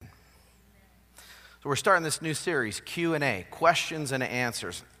So we're starting this new series, Q&A, questions and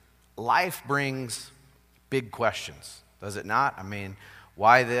answers. Life brings big questions, does it not? I mean,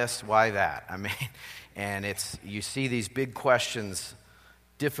 why this, why that? I mean, and you see these big questions,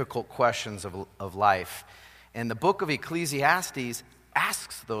 difficult questions of life. And the book of Ecclesiastes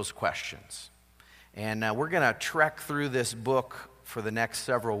asks those questions. And we're going to trek through this book for the next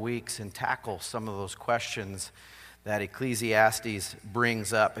several weeks and tackle some of those questions that Ecclesiastes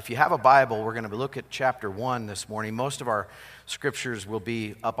brings up. If you have a Bible, we're going to look at chapter 1 this morning. Most of our scriptures will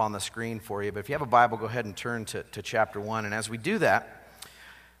be up on the screen for you, but if you have a Bible, go ahead and turn to chapter 1. And as we do that,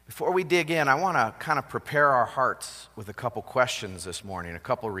 before we dig in, I want to kind of prepare our hearts with a couple questions this morning, a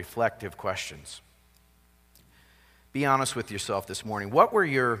couple reflective questions. Be honest with yourself this morning. What were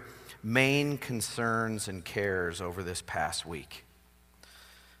your main concerns and cares over this past week?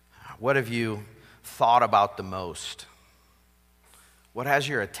 What have you thought about the most? What has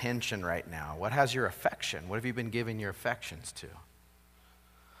your attention right now? What has your affection? What have you been giving your affections to?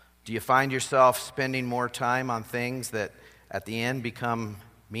 Do you find yourself spending more time on things that at the end become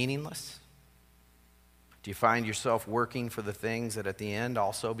meaningless? Do you find yourself working for the things that at the end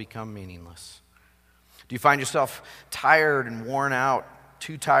also become meaningless? Do you find yourself tired and worn out,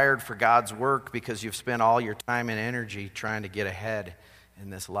 too tired for God's work because you've spent all your time and energy trying to get ahead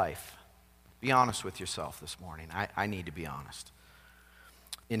in this life? Be honest with yourself this morning. I need to be honest.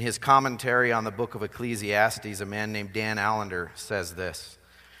 In his commentary on the book of Ecclesiastes, a man named Dan Allender says this: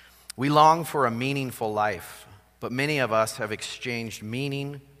 "We long for a meaningful life, but many of us have exchanged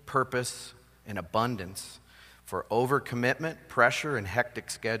meaning, purpose, and abundance for overcommitment, pressure, and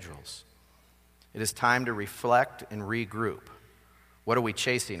hectic schedules. It is time to reflect and regroup. What are we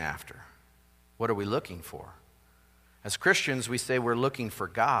chasing after? What are we looking for? As Christians, we say we're looking for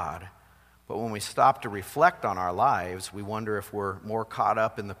God, but when we stop to reflect on our lives, we wonder if we're more caught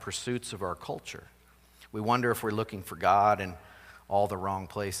up in the pursuits of our culture. We wonder if we're looking for God in all the wrong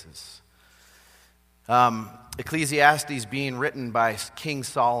places." Ecclesiastes being written by King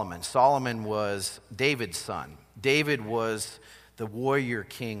Solomon. Solomon was David's son. David was the warrior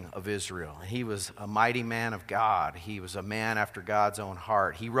king of Israel. He was a mighty man of God. He was a man after God's own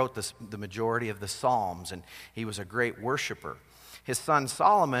heart. He wrote the majority of the Psalms, and he was a great worshiper. His son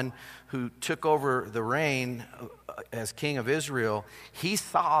Solomon, who took over the reign as king of Israel, he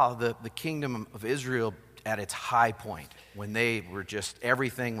saw the kingdom of Israel at its high point, when they were just,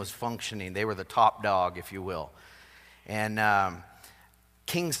 everything was functioning. They were the top dog, if you will. And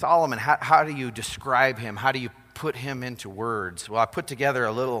King Solomon, how do you describe him? How do you put him into words? Well, I put together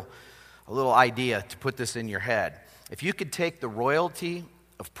a little idea to put this in your head. If you could take the royalty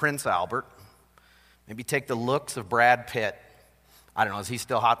of Prince Albert, maybe take the looks of Brad Pitt. I don't know, is he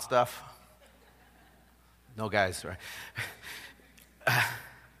still hot stuff? No, guys, right?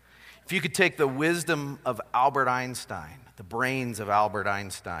 If you could take the wisdom of Albert Einstein, the brains of Albert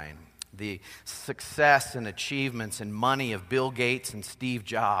Einstein, the success and achievements and money of Bill Gates and Steve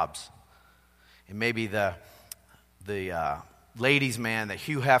Jobs, and maybe the ladies' man, the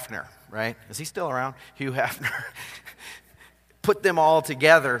Hugh Hefner, right? Is he still around? Hugh Hefner. Put them all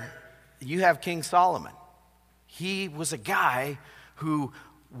together, you have King Solomon. He was a guy who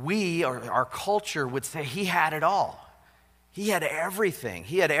we, or our culture, would say he had it all. He had everything.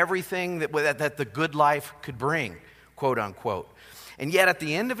 He had everything that the good life could bring, quote unquote. And yet at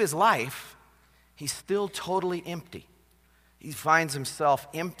the end of his life, he's still totally empty. He finds himself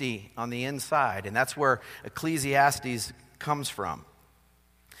empty on the inside, and that's where Ecclesiastes comes from.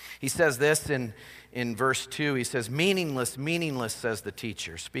 He says this in verse 2. He says, "Meaningless, meaningless, says the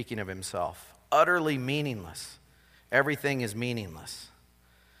teacher," speaking of himself. "Utterly meaningless. Everything is meaningless."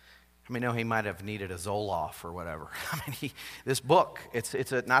 I mean, he might have needed a Zoloft or whatever. I mean, this book, it's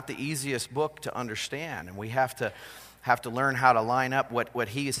not the easiest book to understand, and we have to learn how to line up what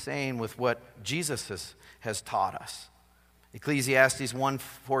he is saying with what Jesus has taught us. Ecclesiastes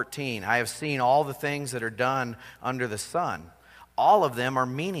 1:14, "I have seen all the things that are done under the sun. All of them are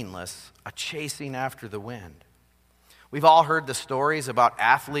meaningless, a chasing after the wind." We've all heard the stories about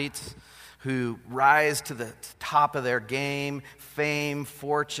athletes who rise to the top of their game, fame,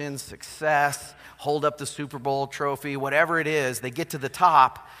 fortune, success, hold up the Super Bowl trophy, whatever it is, they get to the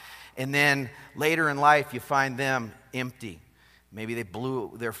top, and then later in life you find them empty. Maybe they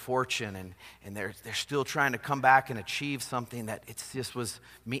blew their fortune and they're still trying to come back and achieve something that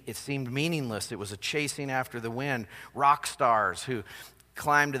it seemed meaningless. It was a chasing after the wind. Rock stars who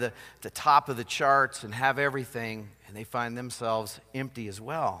climb to the top of the charts and have everything, and they find themselves empty as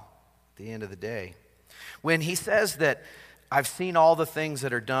well at the end of the day. When he says that I've seen all the things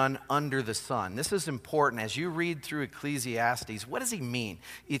that are done under the sun. This is important. As you read through Ecclesiastes, what does he mean?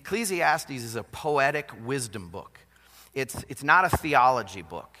 Ecclesiastes is a poetic wisdom book. It's not a theology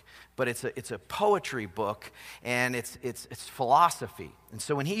book, but it's a poetry book, and it's philosophy. And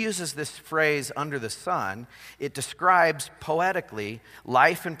so when he uses this phrase, under the sun, it describes poetically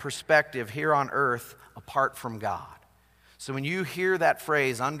life and perspective here on earth apart from God. So when you hear that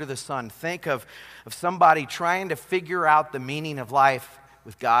phrase, under the sun, think of somebody trying to figure out the meaning of life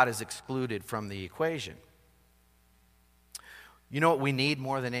with God as excluded from the equation. You know what we need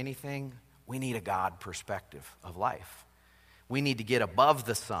more than anything? We need a God perspective of life. We need to get above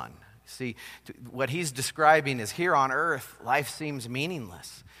the sun. See, what he's describing is here on earth, life seems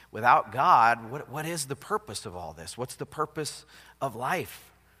meaningless. Without God, what is the purpose of all this? What's the purpose of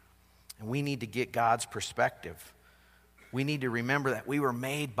life? And we need to get God's perspective. We need to remember that we were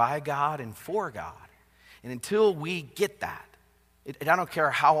made by God and for God. And until we get that, I don't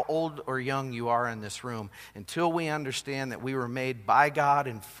care how old or young you are in this room, until we understand that we were made by God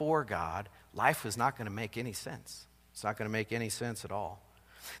and for God, life is not going to make any sense. It's not going to make any sense at all.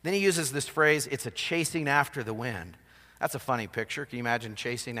 Then he uses this phrase, it's a chasing after the wind. That's a funny picture. Can you imagine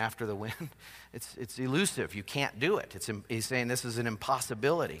chasing after the wind? It's elusive. You can't do it. He's saying this is an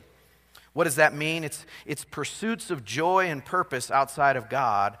impossibility. What does that mean? It's pursuits of joy and purpose outside of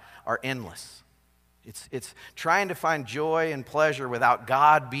God are endless. It's trying to find joy and pleasure without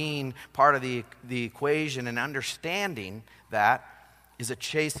God being part of the equation, and understanding that is a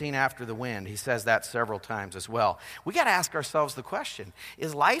chasing after the wind. He says that several times as well. We got to ask ourselves the question,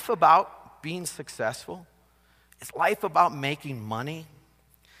 is life about being successful? Is life about making money?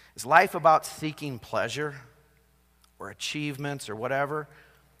 Is life about seeking pleasure or achievements or whatever?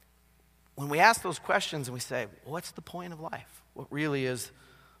 When we ask those questions and we say, what's the point of life? What really is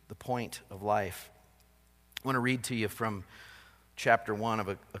the point of life? I want to read to you from chapter 1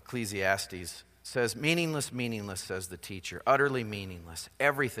 of Ecclesiastes. It says, meaningless, meaningless, says the teacher, utterly meaningless.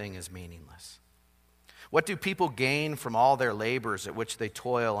 Everything is meaningless. What do people gain from all their labors at which they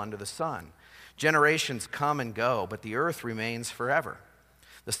toil under the sun? Generations come and go, but the earth remains forever.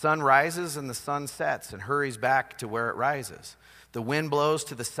 The sun rises and the sun sets and hurries back to where it rises. The wind blows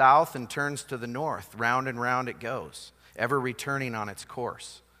to the south and turns to the north. Round and round it goes, ever returning on its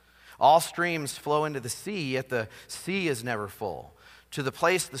course. All streams flow into the sea, yet the sea is never full. To the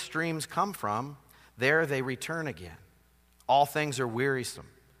place the streams come from, there they return again. All things are wearisome.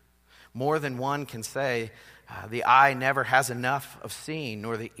 More than one can say, the eye never has enough of seeing,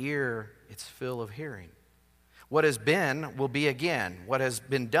 nor the ear its fill of hearing. What has been will be again. What has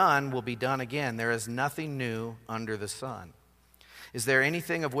been done will be done again. There is nothing new under the sun. Is there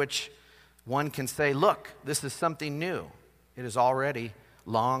anything of which one can say, look, this is something new? It is already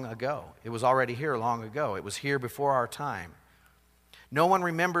long ago. It was already here long ago. It was here before our time. No one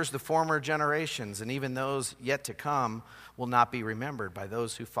remembers the former generations, and even those yet to come will not be remembered by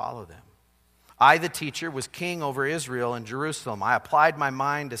those who follow them. I, the teacher, was king over Israel and Jerusalem. I applied my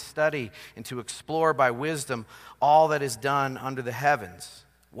mind to study and to explore by wisdom all that is done under the heavens.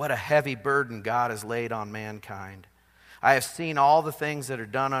 What a heavy burden God has laid on mankind. I have seen all the things that are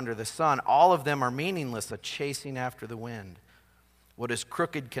done under the sun. All of them are meaningless, a chasing after the wind. What is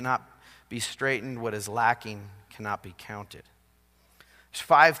crooked cannot be straightened. What is lacking cannot be counted. There's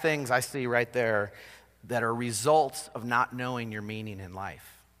 5 things I see right there that are results of not knowing your meaning in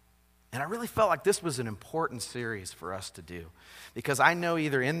life. And I really felt like this was an important series for us to do, because I know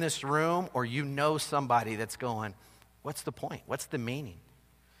either in this room or you know somebody that's going, what's the point? What's the meaning?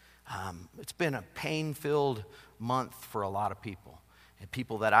 It's been a pain-filled month for a lot of people and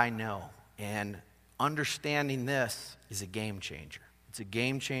people that I know. And understanding this is a game changer. It's a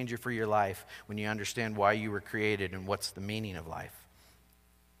game changer for your life when you understand why you were created and what's the meaning of life.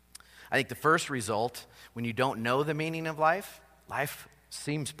 I think the first result, when you don't know the meaning of life, life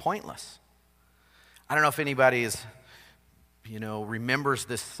seems pointless. I don't know if anybody remembers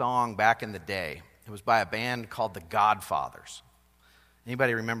this song back in the day. It was by a band called the Godfathers.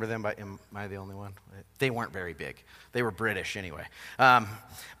 Anybody remember them? Am I the only one? They weren't very big. They were British anyway.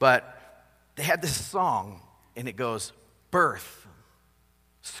 But they had this song, and it goes, birth,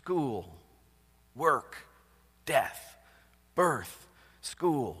 school, work, death. Birth,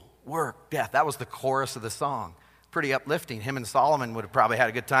 school, work, death. That was the chorus of the song. Pretty uplifting. Him and Solomon would have probably had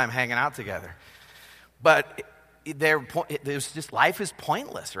a good time hanging out together. But there's just, life is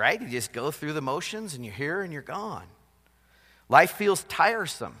pointless, right? You just go through the motions, and you're here and you're gone. Life feels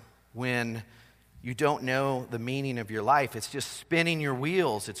tiresome when you don't know the meaning of your life. It's just spinning your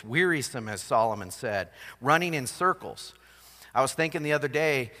wheels. It's wearisome, as Solomon said, running in circles. I was thinking the other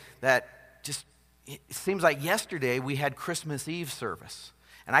day that just, it seems like yesterday we had Christmas Eve service.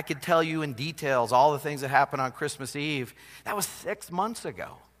 And I could tell you in details all the things that happened on Christmas Eve. That was 6 months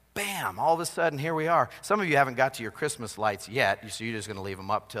ago. Bam, all of a sudden, here we are. Some of you haven't got to your Christmas lights yet, so you're just going to leave them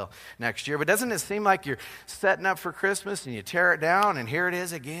up till next year. But doesn't it seem like you're setting up for Christmas and you tear it down and here it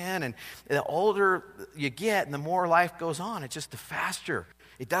is again? And the older you get and the more life goes on, it's just the faster.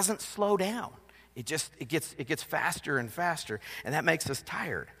 It doesn't slow down. It gets faster and faster, and that makes us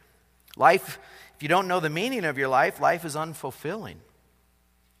tired. Life, if you don't know the meaning of your life, life is unfulfilling.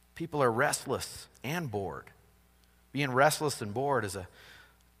 People are restless and bored. Being restless and bored is a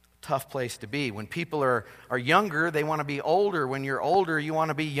tough place to be. When people are younger, they want to be older. When you're older, you want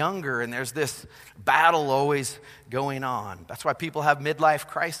to be younger. And there's this battle always going on. That's why people have midlife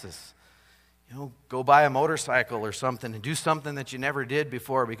crisis. Go buy a motorcycle or something and do something that you never did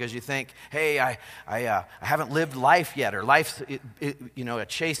before because you think, hey, I haven't lived life yet, or life's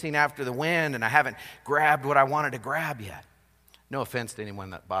chasing after the wind and I haven't grabbed what I wanted to grab yet. No offense to anyone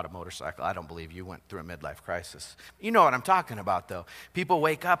that bought a motorcycle. I don't believe you went through a midlife crisis. You know what I'm talking about, though. People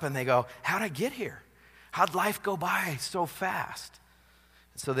wake up and they go, how'd I get here? How'd life go by so fast?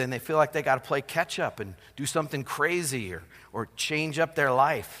 So then they feel like they got to play catch up and do something crazy or change up their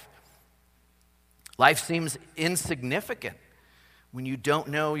life. Life seems insignificant when you don't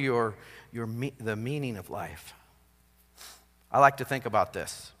know the meaning of life. I like to think about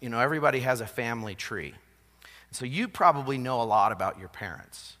this. Everybody has a family tree. So you probably know a lot about your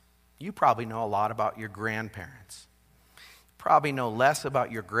parents. You probably know a lot about your grandparents. You probably know less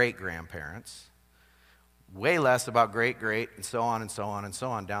about your great-grandparents. Way less about great-great, and so on and so on and so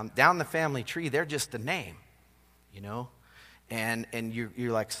on. Down the family tree, they're just a name, And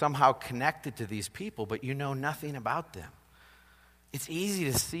you're like somehow connected to these people, but you know nothing about them. It's easy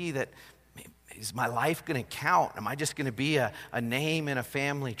to see that, is my life going to count? Am I just going to be a name in a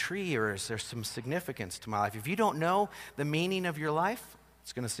family tree, or is there some significance to my life? If you don't know the meaning of your life,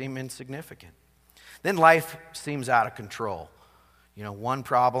 it's going to seem insignificant. Then life seems out of control. One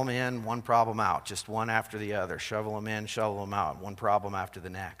problem in, one problem out, just one after the other. Shovel them in, shovel them out, one problem after the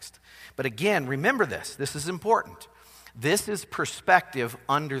next. But again, remember this. This is important. This is perspective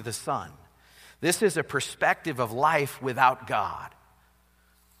under the sun. This is a perspective of life without God.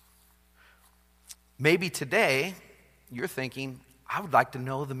 Maybe today you're thinking, I would like to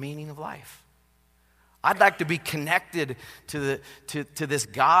know the meaning of life. I'd like to be connected to this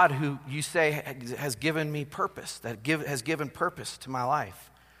God who you say has given me purpose, has given purpose to my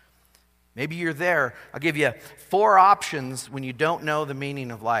life. Maybe you're there. I'll give you 4 options when you don't know the meaning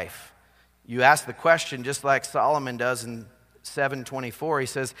of life. You ask the question just like Solomon does in 7:24. He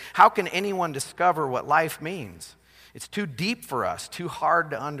says, how can anyone discover what life means? It's too deep for us, too hard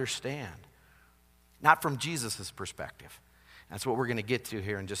to understand. Not from Jesus' perspective. That's what we're going to get to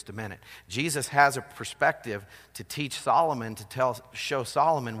here in just a minute. Jesus has a perspective to teach Solomon, show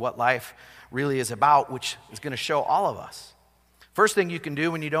Solomon what life really is about, which is going to show all of us. First thing you can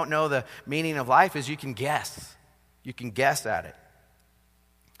do when you don't know the meaning of life is you can guess. You can guess at it.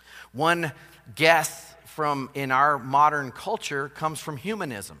 One guess from in our modern culture comes from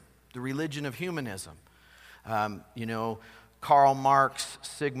humanism, the religion of humanism. Karl Marx,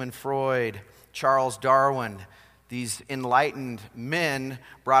 Sigmund Freud, Charles Darwin, these enlightened men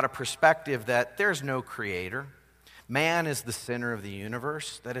brought a perspective that there's no creator. Man is the center of the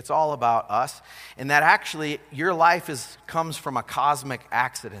universe, that it's all about us, and that actually your life comes from a cosmic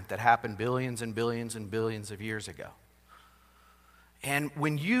accident that happened billions and billions and billions of years ago. And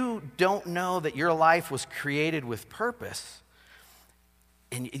when you don't know that your life was created with purpose,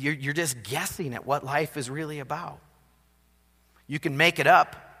 and you're just guessing at what life is really about. You can make it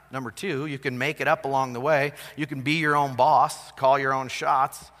up. Number 2, you can make it up along the way. You can be your own boss, call your own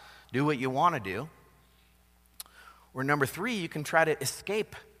shots, do what you want to do. Or number 3, you can try to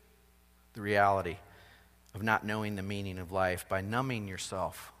escape the reality of not knowing the meaning of life by numbing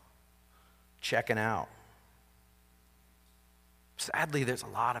yourself, checking out. Sadly, there's a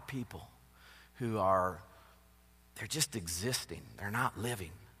lot of people who they're just existing. They're not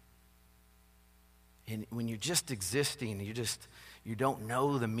living. And when you're just existing, you don't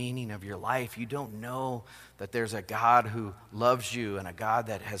know the meaning of your life. You don't know that there's a God who loves you and a God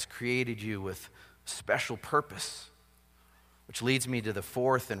that has created you with special purpose. Which leads me to the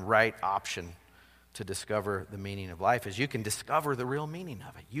 4th and right option to discover the meaning of life is you can discover the real meaning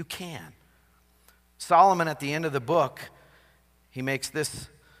of it. You can. Solomon at the end of the book, he makes this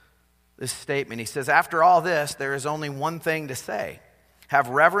statement. He says, after all this, there is only one thing to say. Have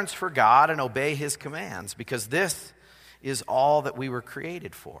reverence for God and obey his commands, because this is all that we were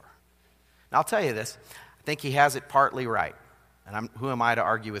created for. Now, I'll tell you this. I think he has it partly right. And who am I to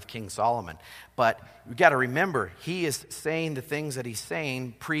argue with King Solomon? But we've got to remember, he is saying the things that he's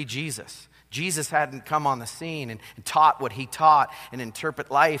saying pre-Jesus. Jesus hadn't come on the scene and taught what he taught and interpret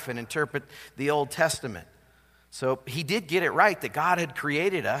life and interpret the Old Testament. So he did get it right that God had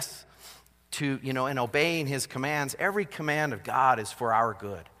created us to, in obeying his commands. Every command of God is for our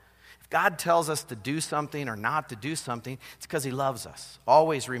good. If God tells us to do something or not to do something, it's because he loves us.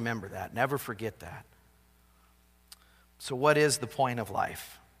 Always remember that. Never forget that. So what is the point of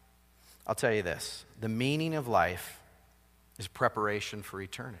life? I'll tell you this. The meaning of life is preparation for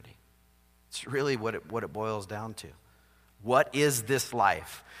eternity. It's really what it boils down to. What is this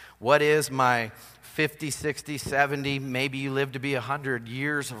life? What is my 50, 60, 70, maybe you live to be 100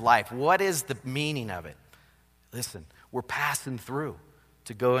 years of life? What is the meaning of it? Listen, we're passing through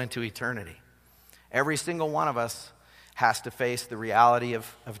to go into eternity. Every single one of us has to face the reality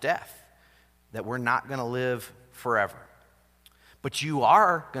of death, that we're not going to live forever. But you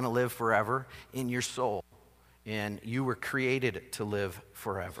are going to live forever in your soul, and you were created to live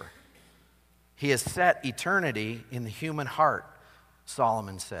forever. He has set eternity in the human heart,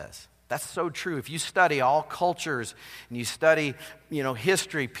 Solomon says. That's so true. If you study all cultures and you study,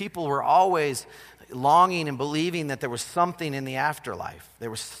 history, people were always longing and believing that there was something in the afterlife.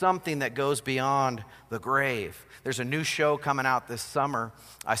 There was something that goes beyond the grave. There's a new show coming out this summer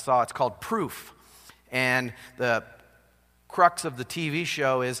I saw. It's called Proof. And the crux of the TV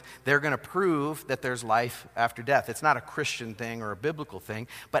show is they're going to prove that there's life after death. It's not a Christian thing or a biblical thing,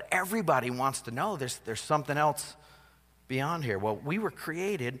 but everybody wants to know there's something else beyond here. Well, we were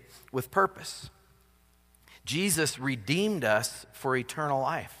created with purpose. Jesus redeemed us for eternal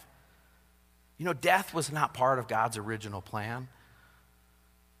life. Death was not part of God's original plan.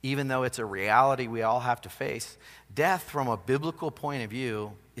 Even though it's a reality we all have to face, death from a biblical point of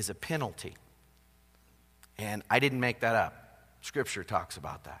view is a penalty. And I didn't make that up. Scripture talks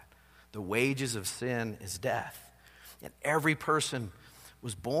about that. The wages of sin is death. And every person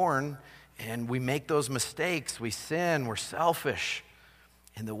was born, and we make those mistakes. We sin, we're selfish.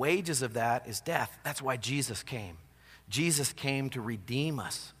 And the wages of that is death. That's why Jesus came. Jesus came to redeem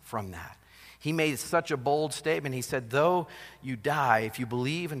us from that. He made such a bold statement. He said, though you die, if you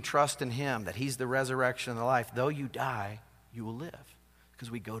believe and trust in him, that he's the resurrection and the life, though you die, you will live.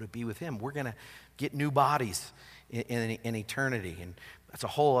 Because we go to be with him. We're going to get new bodies in eternity. And that's a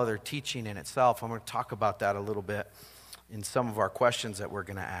whole other teaching in itself. I'm going to talk about that a little bit in some of our questions that we're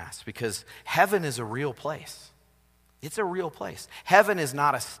going to ask. Because heaven is a real place. It's a real place. Heaven is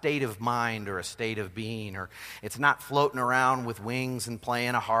not a state of mind or a state of being, or it's not floating around with wings and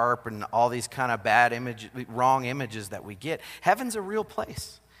playing a harp and all these kind of bad images, wrong images that we get. Heaven's a real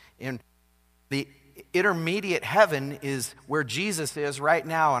place. And the intermediate heaven is where Jesus is right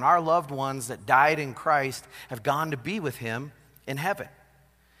now, and our loved ones that died in Christ have gone to be with him in heaven.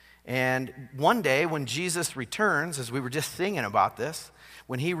 And one day when Jesus returns, as we were just singing about this,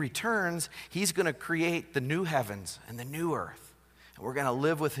 when he returns, he's going to create the new heavens and the new earth. And we're going to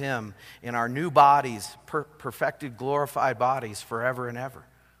live with him in our new bodies, perfected, glorified bodies forever and ever.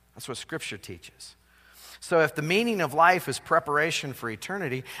 That's what Scripture teaches. So if the meaning of life is preparation for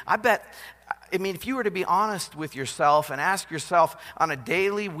eternity, if you were to be honest with yourself and ask yourself on a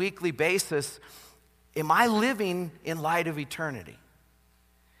daily, weekly basis, am I living in light of eternity?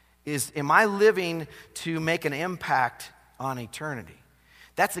 Am I living to make an impact on eternity?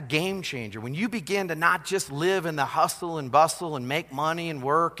 That's a game changer. When you begin to not just live in the hustle and bustle and make money and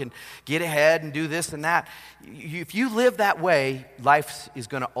work and get ahead and do this and that, if you live that way, life is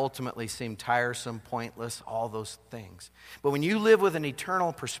going to ultimately seem tiresome, pointless, all those things. But when you live with an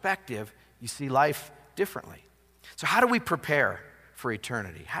eternal perspective, you see life differently. So how do we prepare for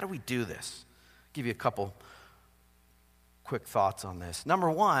eternity? How do we do this? I'll give you a couple quick thoughts on this. Number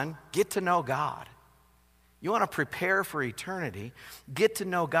one, get to know God. You want to prepare for eternity, get to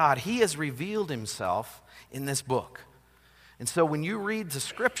know God. He has revealed himself in this book. And so when you read the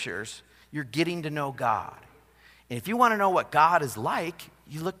Scriptures, you're getting to know God. And if you want to know what God is like,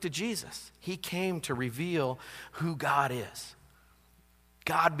 you look to Jesus. He came to reveal who God is.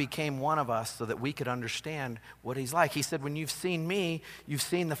 God became one of us so that we could understand what he's like. He said, when you've seen me, you've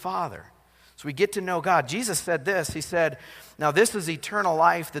seen the Father. So we get to know God. Jesus said this. He said, now this is eternal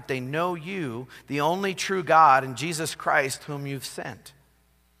life, that they know you, the only true God, and Jesus Christ, whom you've sent.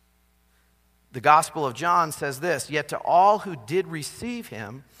 The Gospel of John says this, yet to all who did receive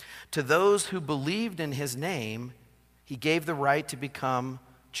him, to those who believed in his name, he gave the right to become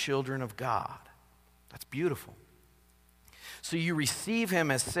children of God. That's beautiful. So you receive him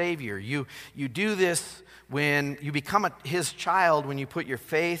as Savior. You do this when you become his child, when you put your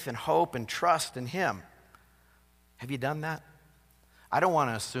faith and hope and trust in him. Have you done that? I don't want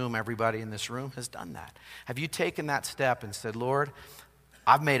to assume everybody in this room has done that. Have you taken that step and said, Lord,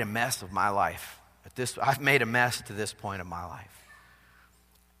 I've made a mess of my life. I've made a mess to this point of my life.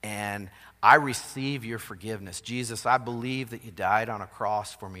 And I receive your forgiveness. Jesus, I believe that you died on a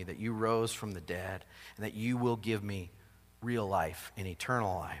cross for me, that you rose from the dead, and that you will give me real life and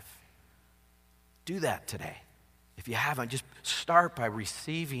eternal life. Do that today. If you haven't, just start by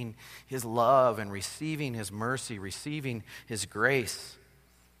receiving his love and receiving his mercy, receiving his grace.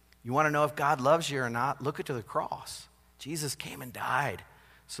 You want to know if God loves you or not? Look to the cross. Jesus came and died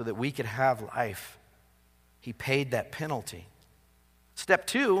so that we could have life. He paid that penalty. Step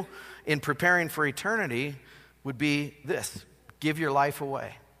 2 in preparing for eternity would be this: give your life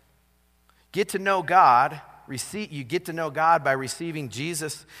away. Get to know God. You get to know God by receiving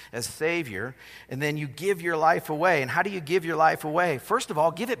Jesus as Savior, and then you give your life away. And how do you give your life away? First of all,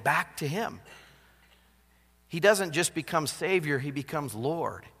 give it back to him. He doesn't just become Savior, he becomes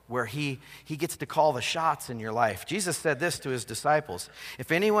Lord, where he gets to call the shots in your life. Jesus said this to his disciples: if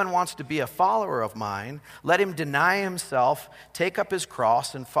anyone wants to be a follower of mine, let him deny himself, take up his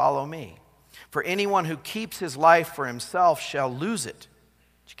cross, and follow me. For anyone who keeps his life for himself shall lose it.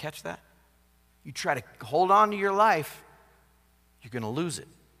 Did you catch that? You try to hold on to your life, you're going to lose it.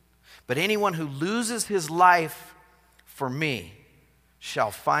 But anyone who loses his life for me shall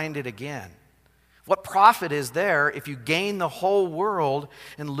find it again. What profit is there if you gain the whole world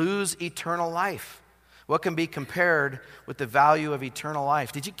and lose eternal life? What can be compared with the value of eternal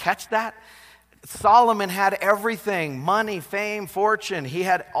life? Did you catch that? Solomon had everything: money, fame, fortune. He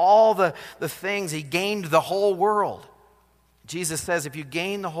had all the things. He gained the whole world. Jesus says if you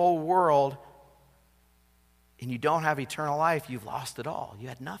gain the whole world and you don't have eternal life, you've lost it all. You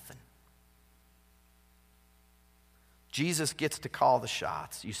had nothing. Jesus gets to call the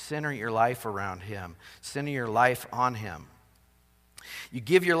shots. You center your life around him. Center your life on him. You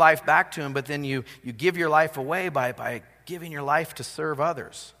give your life back to him, but then you give your life away by giving your life to serve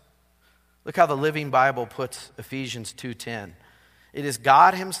others. Look how the Living Bible puts Ephesians 2:10. It is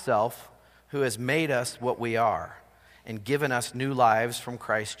God himself who has made us what we are and given us new lives from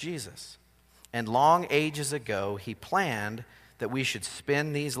Christ Jesus. And long ages ago, he planned that we should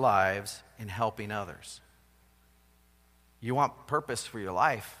spend these lives in helping others. You want purpose for your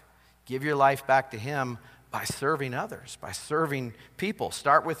life? Give your life back to him by serving others, by serving people.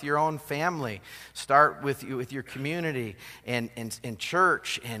 Start with your own family. Start with your community and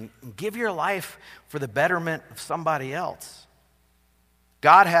church, and give your life for the betterment of somebody else.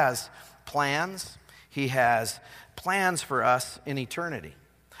 God has plans. He has plans for us in eternity.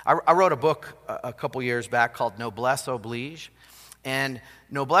 I wrote a book a couple years back called Noblesse Oblige. And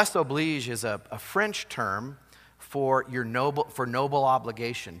noblesse oblige is a French term for noble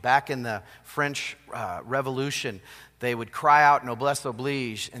obligation. Back in the French Revolution, they would cry out noblesse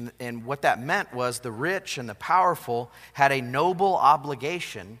oblige. And what that meant was the rich and the powerful had a noble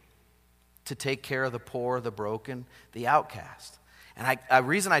obligation to take care of the poor, the broken, the outcast. And the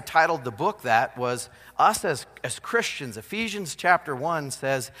reason I titled the book that was us as Christians. Ephesians chapter 1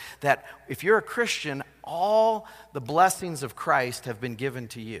 says that if you're a Christian, all the blessings of Christ have been given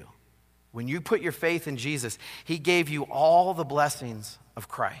to you. When you put your faith in Jesus, he gave you all the blessings of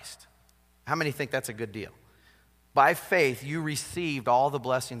Christ. How many think that's a good deal? By faith, you received all the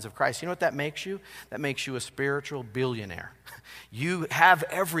blessings of Christ. You know what that makes you? That makes you a spiritual billionaire. You have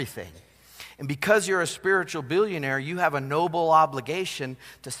everything. And because you're a spiritual billionaire, you have a noble obligation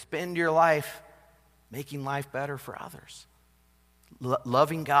to spend your life making life better for others.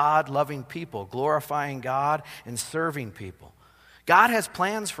 Loving God, loving people, glorifying God, and serving people. God has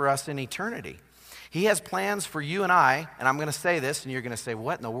plans for us in eternity. He has plans for you and I, and I'm going to say this, and you're going to say,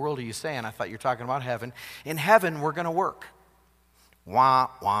 what in the world are you saying? I thought you were talking about heaven. In heaven, we're going to work. Wah,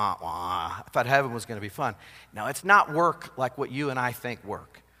 wah, wah. I thought heaven was going to be fun. No, it's not work like what you and I think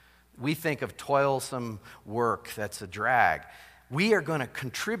work. We think of toilsome work that's a drag. We are going to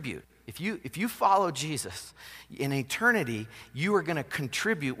contribute. If you follow Jesus in eternity, you are going to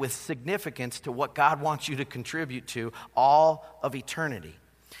contribute with significance to what God wants you to contribute to all of eternity.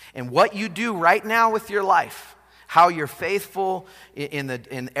 And what you do right now with your life, how you're faithful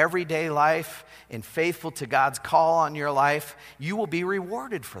in everyday life and faithful to God's call on your life, you will be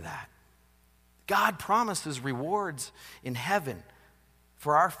rewarded for that. God promises rewards in heaven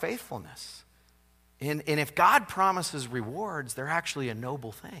for our faithfulness. And if God promises rewards, they're actually a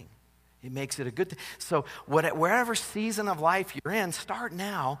noble thing. It makes it a good thing. So wherever season of life you're in, start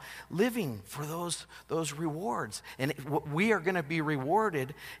now living for those rewards. And we are going to be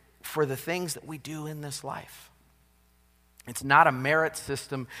rewarded for the things that we do in this life. It's not a merit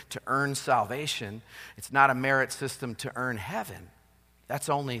system to earn salvation. It's not a merit system to earn heaven. That's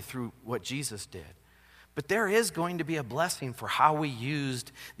only through what Jesus did. But there is going to be a blessing for how we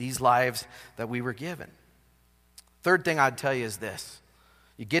used these lives that we were given. Third thing I'd tell you is this.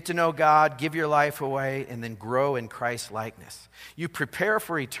 You get to know God, give your life away, and then grow in Christ's likeness. You prepare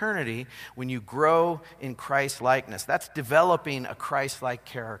for eternity when you grow in Christ's likeness. That's developing a Christ-like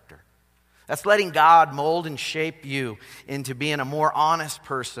character. That's letting God mold and shape you into being a more honest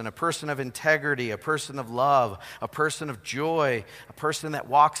person, a person of integrity, a person of love, a person of joy, a person that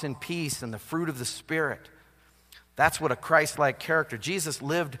walks in peace and the fruit of the Spirit. That's what a Christ-like character. Jesus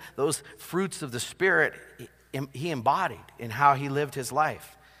lived those fruits of the Spirit. He embodied in how he lived his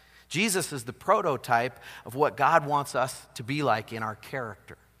life. Jesus is the prototype of what God wants us to be like in our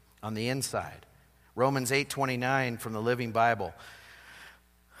character on the inside. Romans 8:29 from the Living Bible.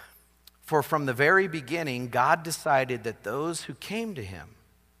 For from the very beginning, God decided that those who came to him,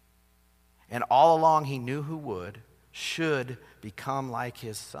 and all along he knew who would, should become like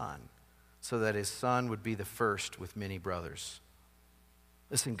his Son, so that his Son would be the first with many brothers.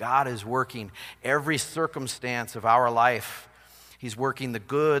 Listen, God is working every circumstance of our life. He's working the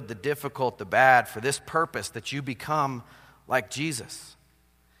good, the difficult, the bad for this purpose, that you become like Jesus.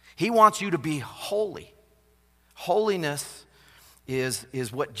 He wants you to be holy. Holiness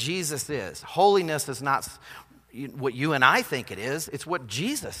is what Jesus is. Holiness is not what you and I think it is. It's what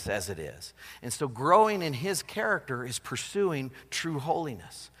Jesus says it is. And so growing in his character is pursuing true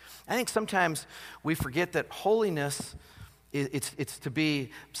holiness. I think sometimes we forget that holiness, it's to be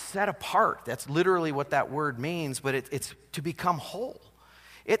set apart. That's literally what that word means, but it's to become whole.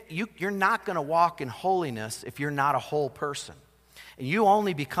 You're not going to walk in holiness if you're not a whole person. And you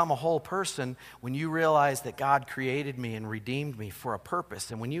only become a whole person when you realize that God created me and redeemed me for a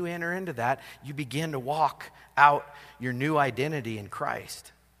purpose. And when you enter into that, you begin to walk out your new identity in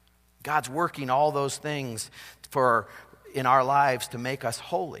Christ. God's working all those things in our lives to make us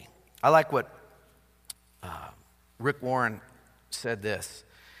holy. I like what Rick Warren said this.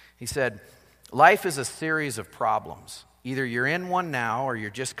 He said, life is a series of problems. Either you're in one now, or you're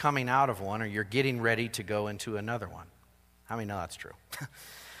just coming out of one, or you're getting ready to go into another one. How many know that's true?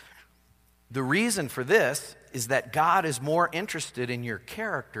 The reason for this is that God is more interested in your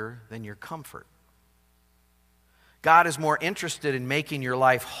character than your comfort. God is more interested in making your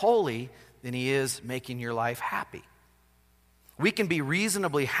life holy than he is making your life happy. We can be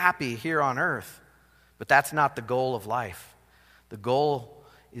reasonably happy here on earth, but that's not the goal of life. The goal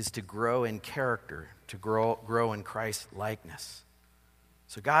is to grow in character, to grow in Christ's likeness.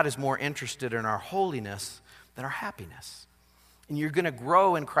 So God is more interested in our holiness than our happiness. And you're going to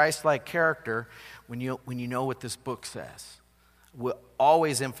grow in Christ-like character when you know what this book says. We'll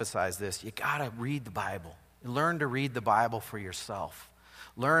always emphasize this. You got to read the Bible. Learn to read the Bible for yourself.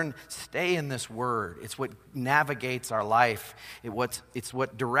 Stay in this word. It's what navigates our life. It's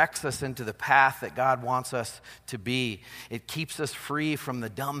what directs us into the path that God wants us to be. It keeps us free from the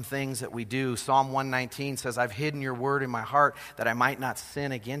dumb things that we do. Psalm 119 says, I've hidden your word in my heart that I might not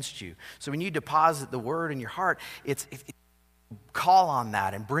sin against you. So when you deposit the word in your heart, call on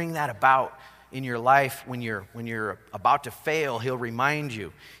that and bring that about in your life. When you're about to fail, he'll remind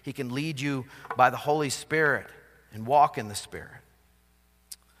you. He can lead you by the Holy Spirit and walk in the Spirit.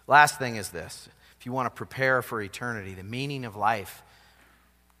 Last thing is this. If you want to prepare for eternity, the meaning of life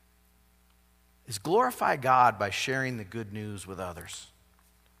is glorify God by sharing the good news with others.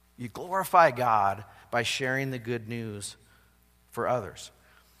 You glorify God by sharing the good news for others.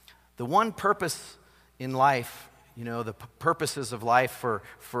 The one purpose in life, the purposes of life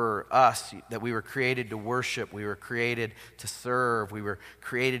for us, that we were created to worship, we were created to serve, we were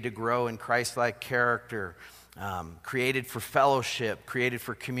created to grow in Christ-like character, created for fellowship, created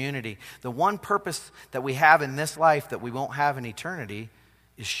for community. The one purpose that we have in this life that we won't have in eternity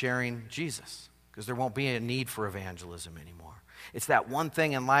is sharing Jesus, because there won't be a need for evangelism anymore. It's that one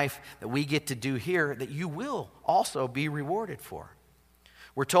thing in life that we get to do here that you will also be rewarded for.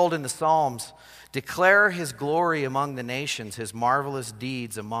 We're told in the Psalms, declare his glory among the nations, his marvelous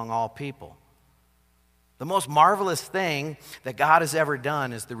deeds among all people. The most marvelous thing that God has ever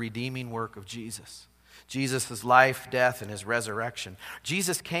done is the redeeming work of Jesus. Jesus' life, death, and his resurrection.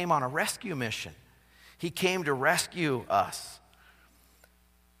 Jesus came on a rescue mission. He came to rescue us.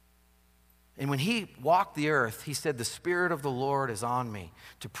 And when he walked the earth, he said, the Spirit of the Lord is on me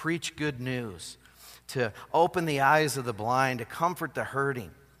to preach good news, to open the eyes of the blind, to comfort the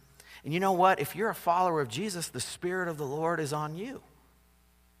hurting. And you know what? If you're a follower of Jesus, the Spirit of the Lord is on you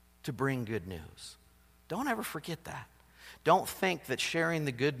to bring good news. Don't ever forget that. Don't think that sharing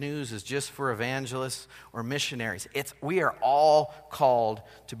the good news is just for evangelists or missionaries. We are all called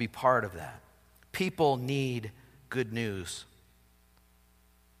to be part of that. People need good news.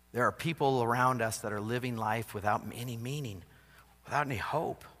 There are people around us that are living life without any meaning, without any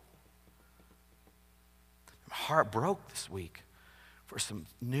hope. My heart broke this week for some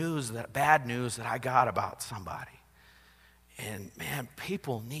bad news that I got about somebody. And man,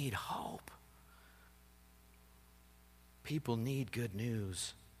 people need hope. People need good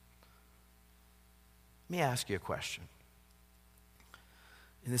news. Let me ask you a question.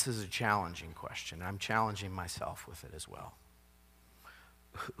 And this is a challenging question. I'm challenging myself with it as well.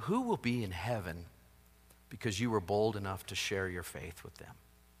 Who will be in heaven because you were bold enough to share your faith with them?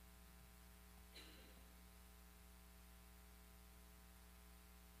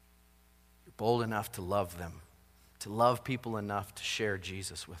 You're bold enough to love them, to love people enough to share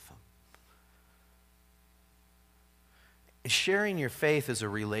Jesus with them. Sharing your faith is a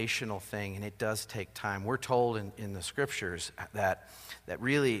relational thing, and it does take time. We're told in the scriptures that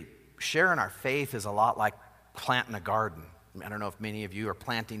really sharing our faith is a lot like planting a garden. I don't know if many of you are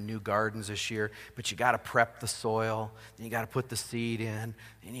planting new gardens this year, but you got to prep the soil, then you got to put the seed in,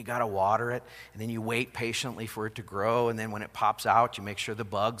 and you got to water it, and then you wait patiently for it to grow, and then when it pops out, you make sure the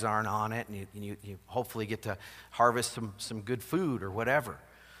bugs aren't on it, and you hopefully get to harvest some good food or whatever.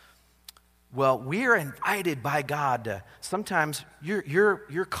 Well, we are invited by God to, sometimes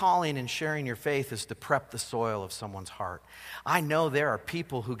your calling and sharing your faith is to prep the soil of someone's heart. I know there are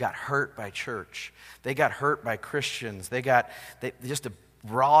people who got hurt by church. They got hurt by Christians. They just a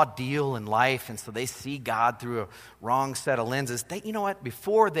raw deal in life, and so they see God through a wrong set of lenses. You know what?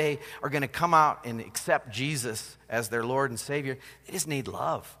 Before they are going to come out and accept Jesus as their Lord and Savior, they just need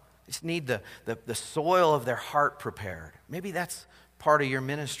love. They just need the soil of their heart prepared. Maybe that's part of your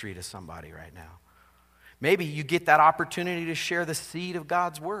ministry to somebody right now. Maybe you get that opportunity to share the seed of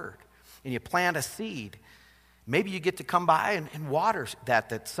God's word, and you plant a seed. Maybe you get to come by and water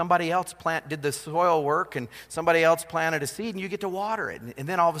that somebody else did the soil work, and somebody else planted a seed, and you get to water it, and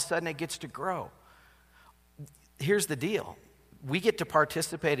then all of a sudden it gets to grow. Here's the deal. We get to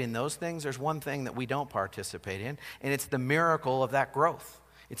participate in those things. There's one thing that we don't participate in, and it's the miracle of that growth.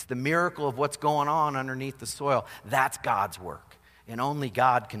 It's the miracle of what's going on underneath the soil. That's God's work. And only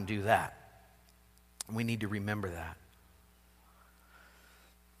God can do that. We need to remember that.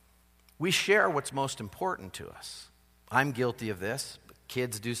 We share what's most important to us. I'm guilty of this.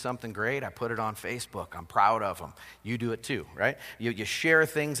 Kids do something great, I put it on Facebook. I'm proud of them. You do it too, right? You share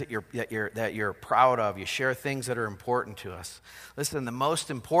things that you're proud of. You share things that are important to us. Listen, the most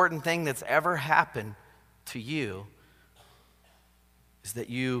important thing that's ever happened to you is that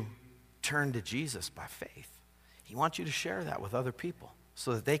you turn to Jesus by faith. He wants you to share that with other people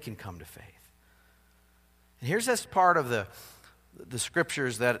so that they can come to faith. And here's this part of the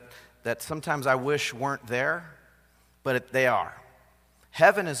scriptures that sometimes I wish weren't there, but they are.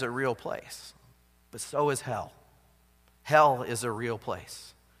 Heaven is a real place, but so is hell. Hell is a real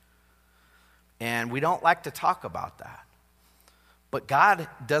place. And we don't like to talk about that. But God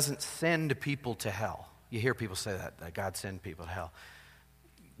doesn't send people to hell. You hear people say that God sends people to hell.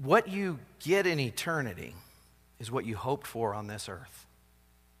 What you get in eternity is what you hoped for on this earth.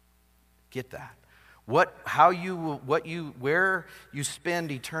 Get that. Where you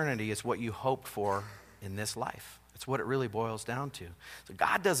spend eternity is what you hoped for in this life. That's what it really boils down to. So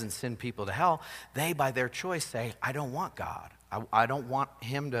God doesn't send people to hell. They, by their choice, say, I don't want God. I don't want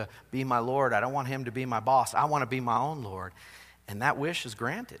him to be my Lord. I don't want him to be my boss. I want to be my own Lord. And that wish is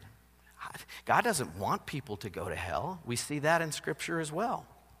granted. God doesn't want people to go to hell. We see that in Scripture as well.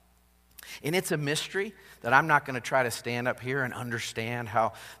 And it's a mystery that I'm not going to try to stand up here and understand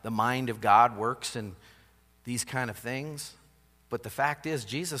how the mind of God works and these kind of things. But the fact is,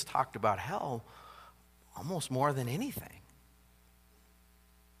 Jesus talked about hell almost more than anything.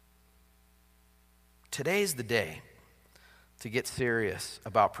 Today's the day to get serious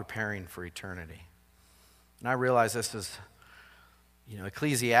about preparing for eternity. And I realize this is,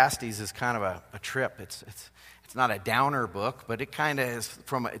 Ecclesiastes is kind of a trip. It's not a downer book, but it kind of is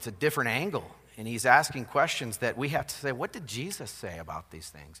it's a different angle. And he's asking questions that we have to say, what did Jesus say about these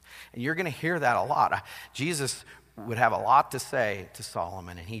things? And you're going to hear that a lot. Jesus would have a lot to say to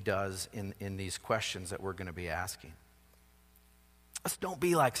Solomon, and he does in these questions that we're going to be asking. Let's don't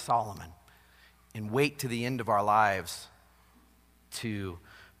be like Solomon and wait to the end of our lives to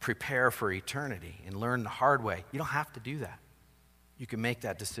prepare for eternity and learn the hard way. You don't have to do that. You can make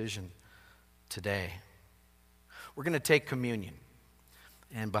that decision today. We're going to take communion.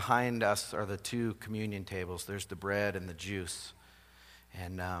 And behind us are the two communion tables. There's the bread and the juice.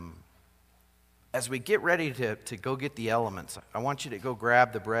 And as we get ready to go get the elements, I want you to go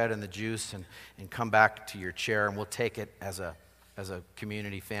grab the bread and the juice and come back to your chair, and we'll take it as a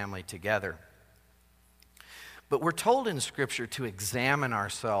community family together. But we're told in Scripture to examine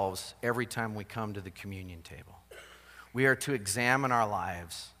ourselves every time we come to the communion table. We are to examine our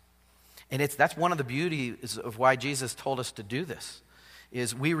lives. And that's one of the beauties of why Jesus told us to do this,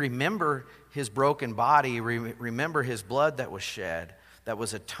 is we remember his broken body, remember his blood that was shed, that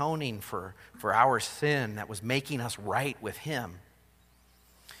was atoning for our sin, that was making us right with him.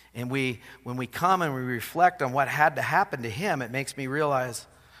 And when we come and we reflect on what had to happen to him, it makes me realize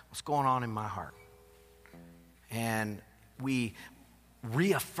what's going on in my heart. And we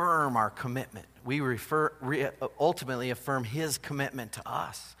reaffirm our commitment. We ultimately affirm his commitment to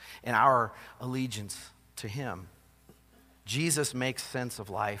us and our allegiance to him. Jesus makes sense of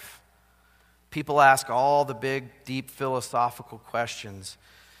life. People ask all the big, deep philosophical questions,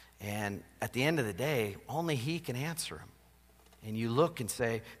 and at the end of the day, only he can answer them. And you look and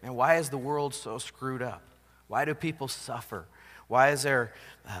say, man, why is the world so screwed up? Why do people suffer? Why is there,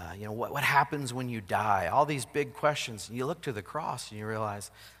 what happens when you die? All these big questions. And you look to the cross and you realize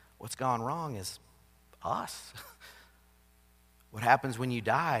what's gone wrong is us. What happens when you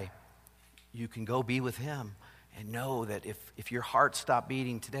die, you can go be with him and know that if your heart stopped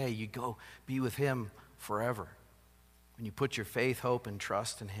beating today, you go be with him forever. When you put your faith, hope, and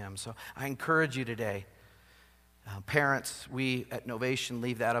trust in him. So I encourage you today, parents, we at Novation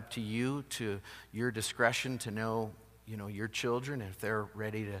leave that up to you, to your discretion to know your children. If they're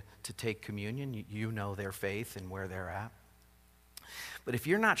ready to take communion, you know their faith and where they're at. But if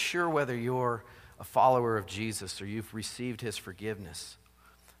you're not sure whether you're a follower of Jesus or you've received his forgiveness,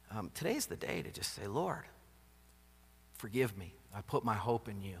 today's the day to just say, Lord, forgive me. I put my hope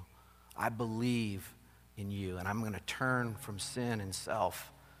in you. I believe in you, and I'm going to turn from sin and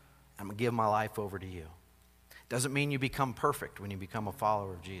self. I'm going to give my life over to you. Doesn't mean you become perfect when you become a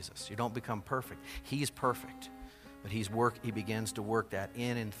follower of Jesus. You don't become perfect. He's perfect. But he begins to work that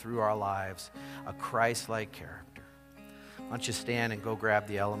in and through our lives, a Christ-like character. Why don't you stand and go grab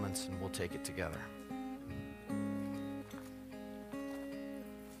the elements, and we'll take it together.